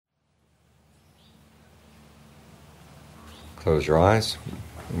Close your eyes,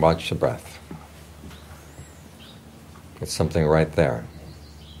 watch the breath. It's something right there.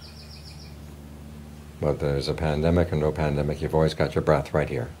 Whether there's a pandemic or no pandemic, you've always got your breath right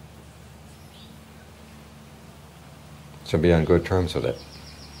here. So be on good terms with it.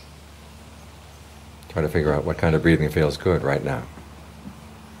 Try to figure out what kind of breathing feels good right now.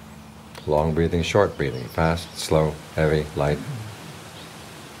 Long breathing, short breathing, fast, slow, heavy, light.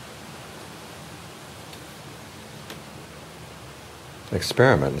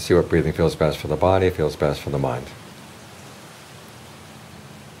 Experiment and see what breathing feels best for the body, feels best for the mind.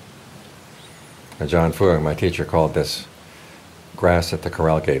 And John Fuang, my teacher, called this grass at the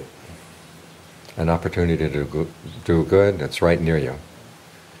corral gate. An opportunity to do good, it's right near you.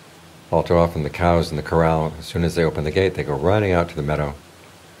 All too often the cows in the corral, as soon as they open the gate, they go running out to the meadow.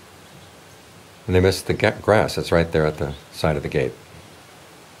 And they miss the grass that's right there at the side of the gate.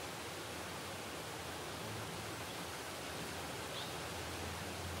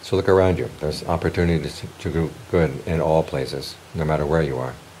 So look around you. There's opportunities to do good in all places, no matter where you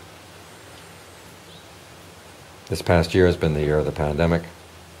are. This past year has been the year of the pandemic.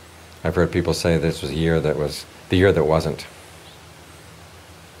 I've heard people say this was a year that was the year that wasn't.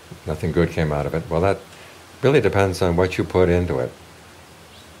 Nothing good came out of it. Well, that really depends on what you put into it.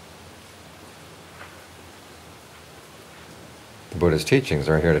 The Buddha's teachings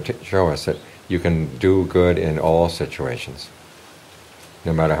are here to show us that you can do good in all situations,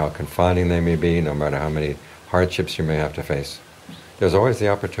 no matter how confining they may be, no matter how many hardships you may have to face. There's always the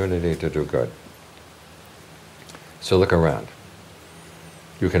opportunity to do good. So look around.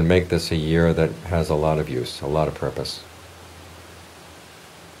 You can make this a year that has a lot of use, a lot of purpose.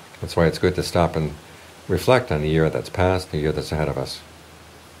 That's why it's good to stop and reflect on the year that's passed, the year that's ahead of us.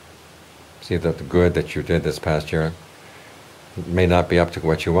 See that the good that you did this past year may not be up to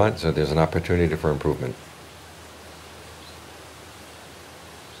what you want, so there's an opportunity for improvement.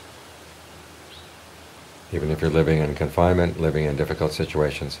 Even if you're living in confinement, living in difficult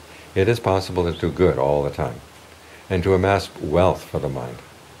situations, it is possible to do good all the time and to amass wealth for the mind.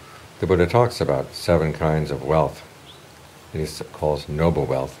 The Buddha talks about 7 kinds of wealth that he calls noble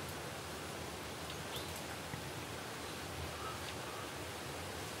wealth.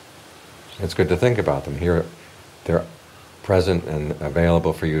 It's good to think about them. Here, they're present and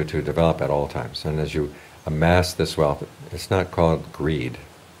available for you to develop at all times. And as you amass this wealth, it's not called greed.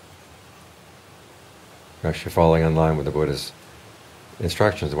 You're actually falling in line with the Buddha's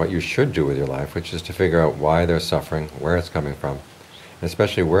instructions of what you should do with your life, which is to figure out why there's suffering, where it's coming from, and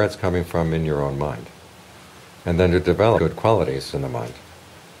especially where it's coming from in your own mind. And then to develop good qualities in the mind.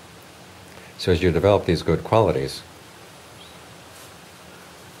 So as you develop these good qualities,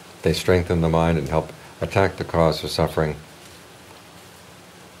 they strengthen the mind and help attack the cause of suffering.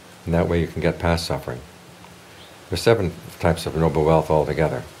 And that way you can get past suffering. There's 7 types of noble wealth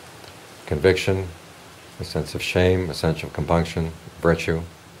altogether. Conviction, a sense of shame, a sense of compunction, virtue,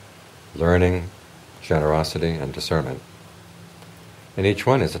 learning, generosity, and discernment. And each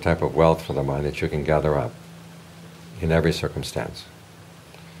one is a type of wealth for the mind that you can gather up in every circumstance.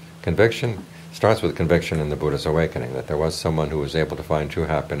 Conviction starts with conviction in the Buddha's awakening, that there was someone who was able to find true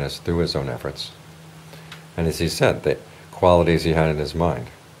happiness through his own efforts. And as he said, the qualities he had in his mind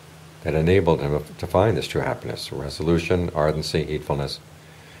that enabled him to find this true happiness, resolution, ardency, heedfulness.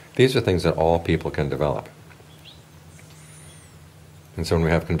 These are things that all people can develop. And so when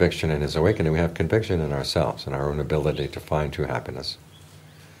we have conviction in his awakening, we have conviction in ourselves and our own ability to find true happiness,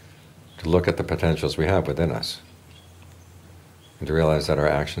 to look at the potentials we have within us, and to realize that our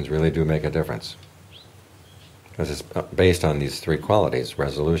actions really do make a difference. Because it's based on these 3 qualities,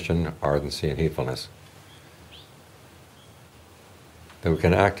 resolution, ardency, and heedfulness, that we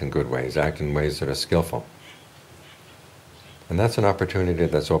can act in good ways, act in ways that are skillful. And that's an opportunity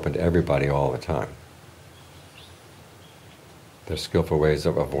that's open to everybody all the time. There's skillful ways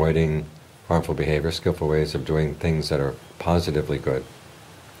of avoiding harmful behavior, skillful ways of doing things that are positively good.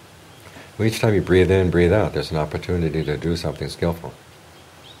 Each time you breathe in, breathe out, there's an opportunity to do something skillful.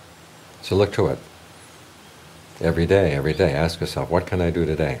 So look to it. Every day, ask yourself, what can I do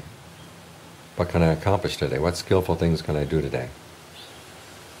today? What can I accomplish today? What skillful things can I do today?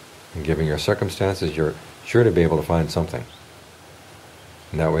 And given your circumstances, you're sure to be able to find something.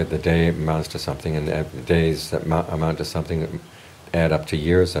 And that way the day amounts to something, and the days that amount to something add up to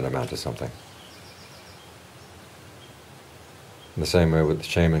years that amount to something. In the same way with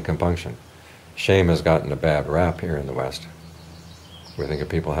shame and compunction. Shame has gotten a bad rap here in the West. We think of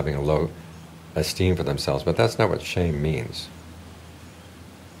people having a low esteem for themselves, but that's not what shame means.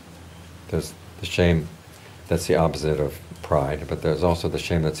 There's the shame that's the opposite of pride, but there's also the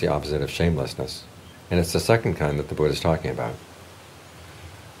shame that's the opposite of shamelessness. And it's the second kind that the Buddha is talking about.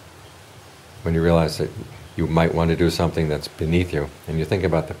 When you realize that you might want to do something that's beneath you, and you think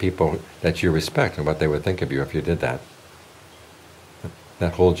about the people that you respect and what they would think of you if you did that,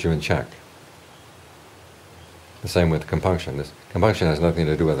 that holds you in check. The same with compunction. This compunction has nothing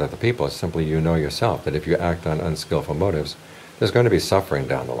to do with other people. It's simply you know yourself that if you act on unskillful motives, there's going to be suffering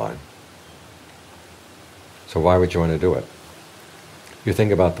down the line. So why would you want to do it? You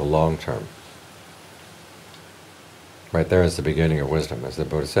think about the long term. Right there is the beginning of wisdom. As the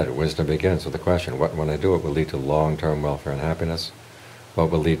Buddha said, wisdom begins with the question, what when I do it will lead to long-term welfare and happiness? What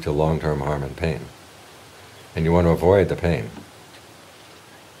will lead to long-term harm and pain? And you want to avoid the pain.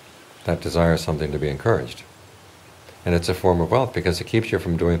 That desire is something to be encouraged. And it's a form of wealth because it keeps you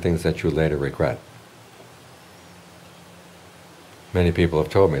from doing things that you later regret. Many people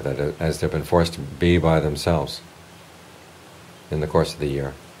have told me that as they've been forced to be by themselves in the course of the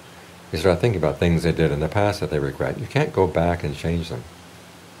year, they start thinking about things they did in the past that they regret. You can't go back and change them.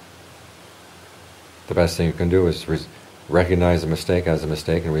 The best thing you can do is recognize a mistake as a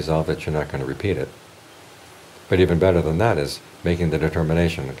mistake and resolve that you're not going to repeat it. But even better than that is making the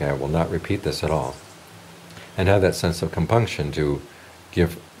determination, okay, I will not repeat this at all. And have that sense of compunction to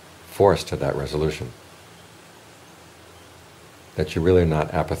give force to that resolution. That you're really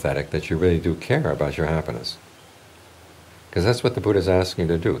not apathetic, that you really do care about your happiness. Because that's what the Buddha is asking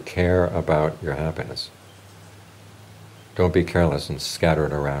you to do, care about your happiness. Don't be careless and scatter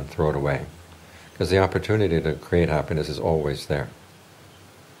it around, throw it away. Because the opportunity to create happiness is always there.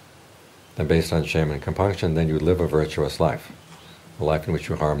 And based on shame and compunction, then you live a virtuous life. A life in which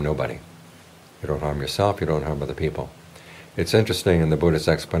you harm nobody. You don't harm yourself, you don't harm other people. It's interesting in the Buddha's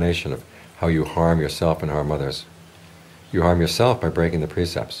explanation of how you harm yourself and harm others. You harm yourself by breaking the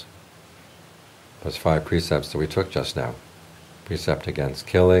precepts. Those 5 precepts that we took just now. Precept against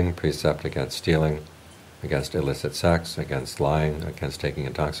killing, precept against stealing, against illicit sex, against lying, against taking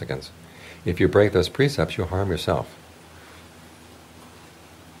intoxicants. If you break those precepts, you harm yourself.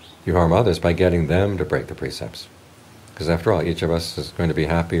 You harm others by getting them to break the precepts. Because after all, each of us is going to be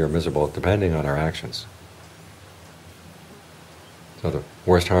happy or miserable depending on our actions. So the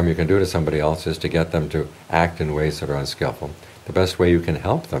worst harm you can do to somebody else is to get them to act in ways that are unskillful. The best way you can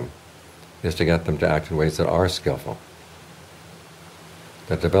help them is to get them to act in ways that are skillful,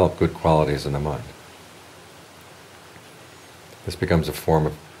 that develop good qualities in the mind. This becomes a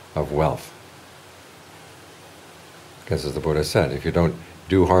form of wealth. Because as the Buddha said, if you don't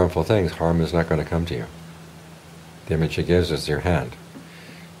do harmful things, harm is not going to come to you. The image he gives is your hand.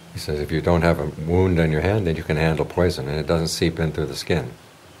 He says if you don't have a wound on your hand, then you can handle poison, and it doesn't seep in through the skin.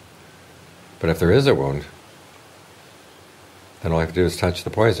 But if there is a wound, then all you have to do is touch the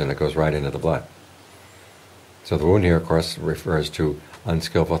poison, it goes right into the blood. So the wound here, of course, refers to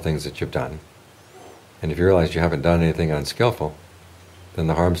unskillful things that you've done. And if you realize you haven't done anything unskillful, then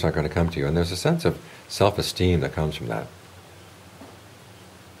the harm's not going to come to you. And there's a sense of self-esteem that comes from that.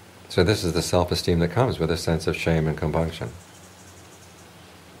 So this is the self-esteem that comes with a sense of shame and compunction.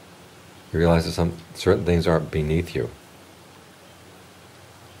 You realize that certain things are beneath you.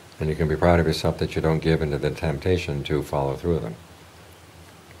 And you can be proud of yourself that you don't give into the temptation to follow through with them.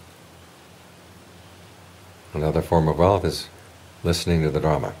 Another form of wealth is listening to the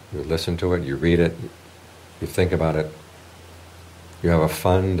Dhamma. You listen to it, you read it, you think about it. You have a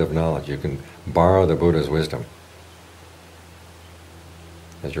fund of knowledge. You can borrow the Buddha's wisdom.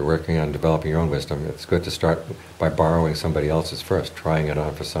 As you're working on developing your own wisdom, it's good to start by borrowing somebody else's first, trying it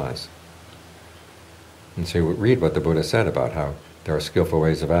on for size. And so you read what the Buddha said about how there are skillful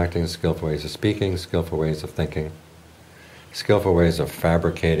ways of acting, skillful ways of speaking, skillful ways of thinking, skillful ways of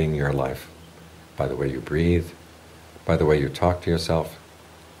fabricating your life by the way you breathe, by the way you talk to yourself,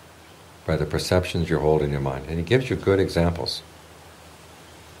 by the perceptions you hold in your mind. And he gives you good examples.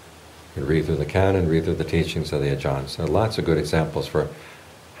 You read through the canon, read through the teachings of the Ajahns. There are lots of good examples for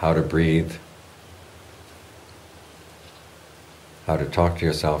how to breathe, how to talk to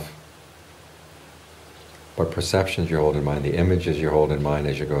yourself, what perceptions you hold in mind, the images you hold in mind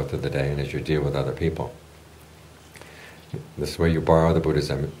as you go through the day and as you deal with other people. This is where you borrow the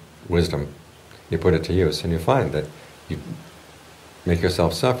Buddha's wisdom, you put it to use, and you find that you make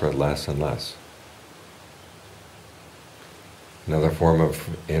yourself suffer less and less. Another form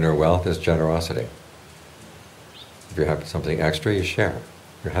of inner wealth is generosity. If you have something extra, you share.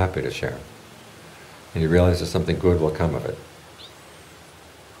 You're happy to share. And you realize that something good will come of it.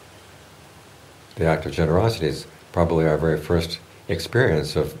 The act of generosity is probably our very first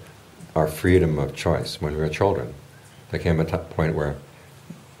experience of our freedom of choice when we were children. There came a point where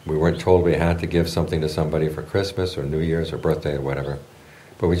we weren't told we had to give something to somebody for Christmas or New Year's or birthday or whatever,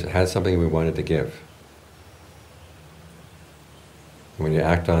 but we just had something we wanted to give. When you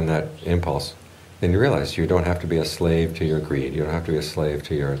act on that impulse, then you realize you don't have to be a slave to your greed, you don't have to be a slave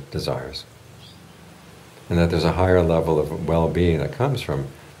to your desires. And that there's a higher level of well-being that comes from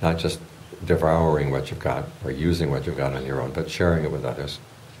not just devouring what you've got or using what you've got on your own, but sharing it with others.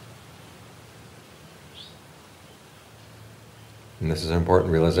 And this is an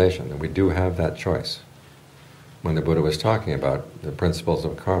important realization, that we do have that choice. When the Buddha was talking about the principles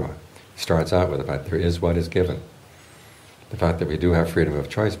of karma, he starts out with the fact there is what is given. The fact that we do have freedom of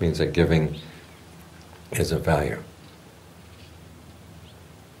choice means that giving is of value.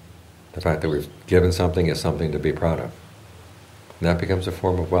 The fact that we've given something is something to be proud of. And that becomes a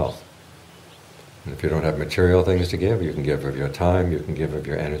form of wealth. And if you don't have material things to give, you can give of your time, you can give of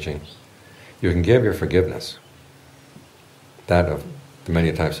your energy, you can give your forgiveness. That of the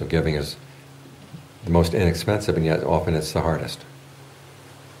many types of giving is the most inexpensive, and yet often it's the hardest.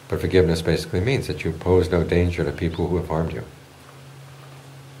 But forgiveness basically means that you pose no danger to people who have harmed you.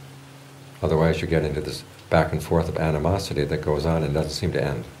 Otherwise you get into this back and forth of animosity that goes on and doesn't seem to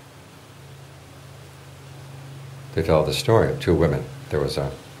end. They tell the story of two women. There was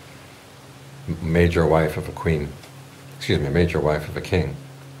a major wife of a king.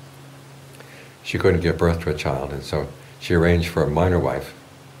 She couldn't give birth to a child, and so she arranged for a minor wife,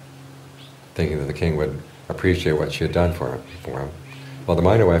 thinking that the king would appreciate what she had done for him. Well, the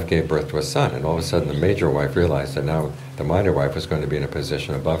minor wife gave birth to a son, and all of a sudden the major wife realized that now the minor wife was going to be in a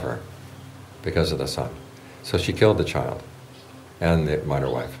position above her because of the son. So she killed the child and the minor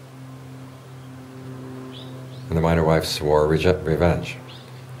wife. And the minor wife swore revenge.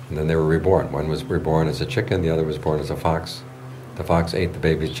 And then they were reborn. One was reborn as a chicken, the other was born as a fox. The fox ate the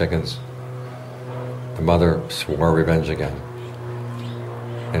baby chickens. The mother swore revenge again.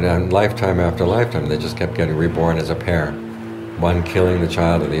 And then lifetime after lifetime, they just kept getting reborn as a pair. One killing the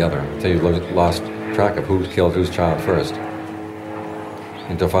child of the other, until you lost track of who killed whose child first.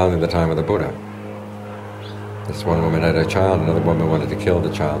 Until finally the time of the Buddha. This one woman had a child, another woman wanted to kill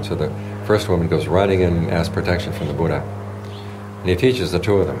the child, so the first woman goes running in and asks protection from the Buddha. And he teaches the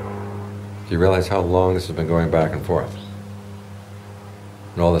two of them. Do you realize how long this has been going back and forth?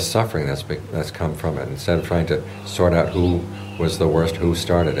 And all the suffering that's come from it. Instead of trying to sort out who was the worst, who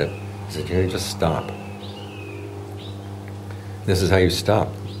started it, he said, you just stop. This is how you stop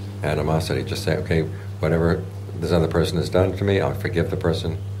animosity. Just say, okay, whatever this other person has done to me, I'll forgive the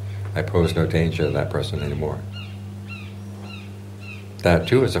person. I pose no danger to that person anymore. That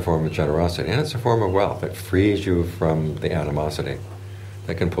too is a form of generosity, and it's a form of wealth that frees you from the animosity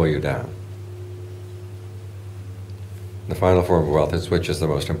that can pull you down. The final form of wealth, which is the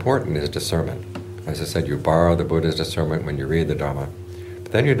most important, is discernment. As I said, you borrow the Buddha's discernment when you read the Dhamma,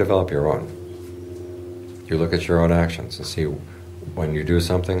 but then you develop your own. You look at your own actions and see when you do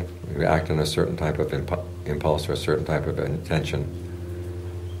something, you act on a certain type of impulse or a certain type of intention,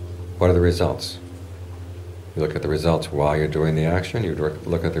 what are the results? You look at the results while you're doing the action, you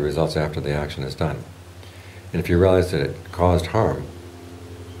look at the results after the action is done. And if you realize that it caused harm,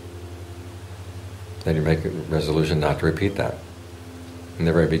 then you make a resolution not to repeat that. In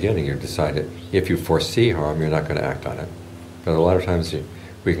the very beginning, you decide that if you foresee harm, you're not going to act on it. But a lot of times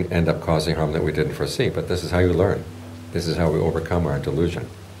we can end up causing harm that we didn't foresee, but this is how you learn. This is how we overcome our delusion.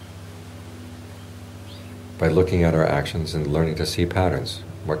 By looking at our actions and learning to see patterns.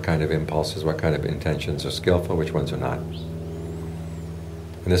 What kind of impulses, what kind of intentions are skillful, which ones are not.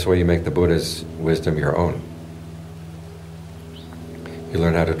 And this way you make the Buddha's wisdom your own. You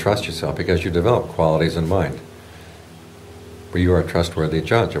learn how to trust yourself because you develop qualities in mind where you are a trustworthy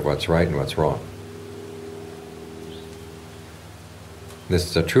judge of what's right and what's wrong. This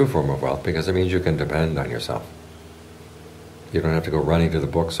is a true form of wealth because it means you can depend on yourself. You don't have to go running to the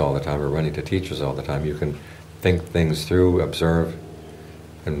books all the time or running to teachers all the time. You can think things through, observe,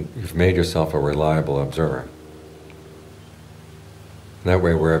 and you've made yourself a reliable observer. And that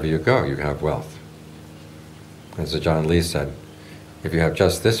way, wherever you go, you have wealth. As John Lee said, if you have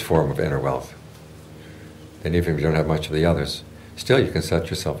just this form of inner wealth, then even if you don't have much of the others, still you can set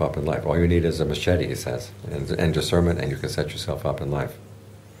yourself up in life. All you need is a machete, he says, and discernment, and you can set yourself up in life.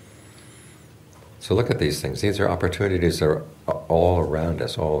 So look at these things. These are opportunities that are all around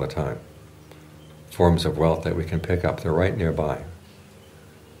us all the time. Forms of wealth that we can pick up. They're right nearby.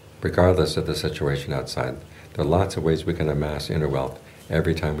 Regardless of the situation outside, there are lots of ways we can amass inner wealth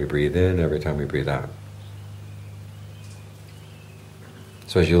every time we breathe in, every time we breathe out.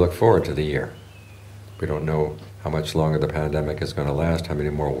 So as you look forward to the year, we don't know how much longer the pandemic is going to last, how many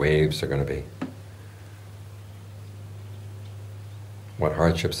more waves are going to be, what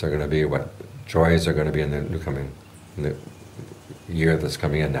hardships are going to be, what joys are going to be in the year that's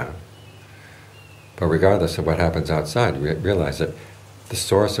coming in now. But regardless of what happens outside, realize that The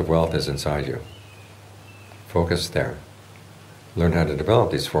source of wealth is inside you. Focus there. Learn how to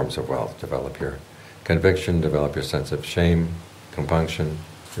develop these forms of wealth. Develop your conviction, develop your sense of shame, compunction,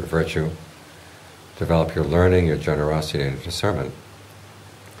 your virtue. Develop your learning, your generosity, and your discernment.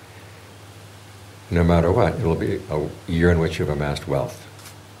 No matter what, it will be a year in which you've amassed wealth.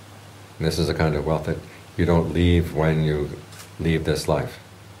 And this is the kind of wealth that you don't leave when you leave this life.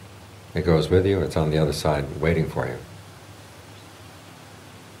 It goes with you, it's on the other side waiting for you.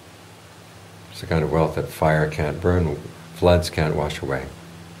 It's the kind of wealth that fire can't burn, floods can't wash away.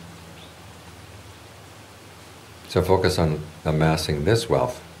 So focus on amassing this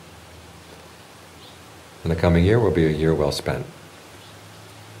wealth. And the coming year will be a year well spent.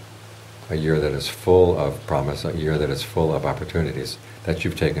 A year that is full of promise, a year that is full of opportunities that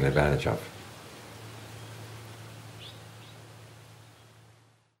you've taken advantage of.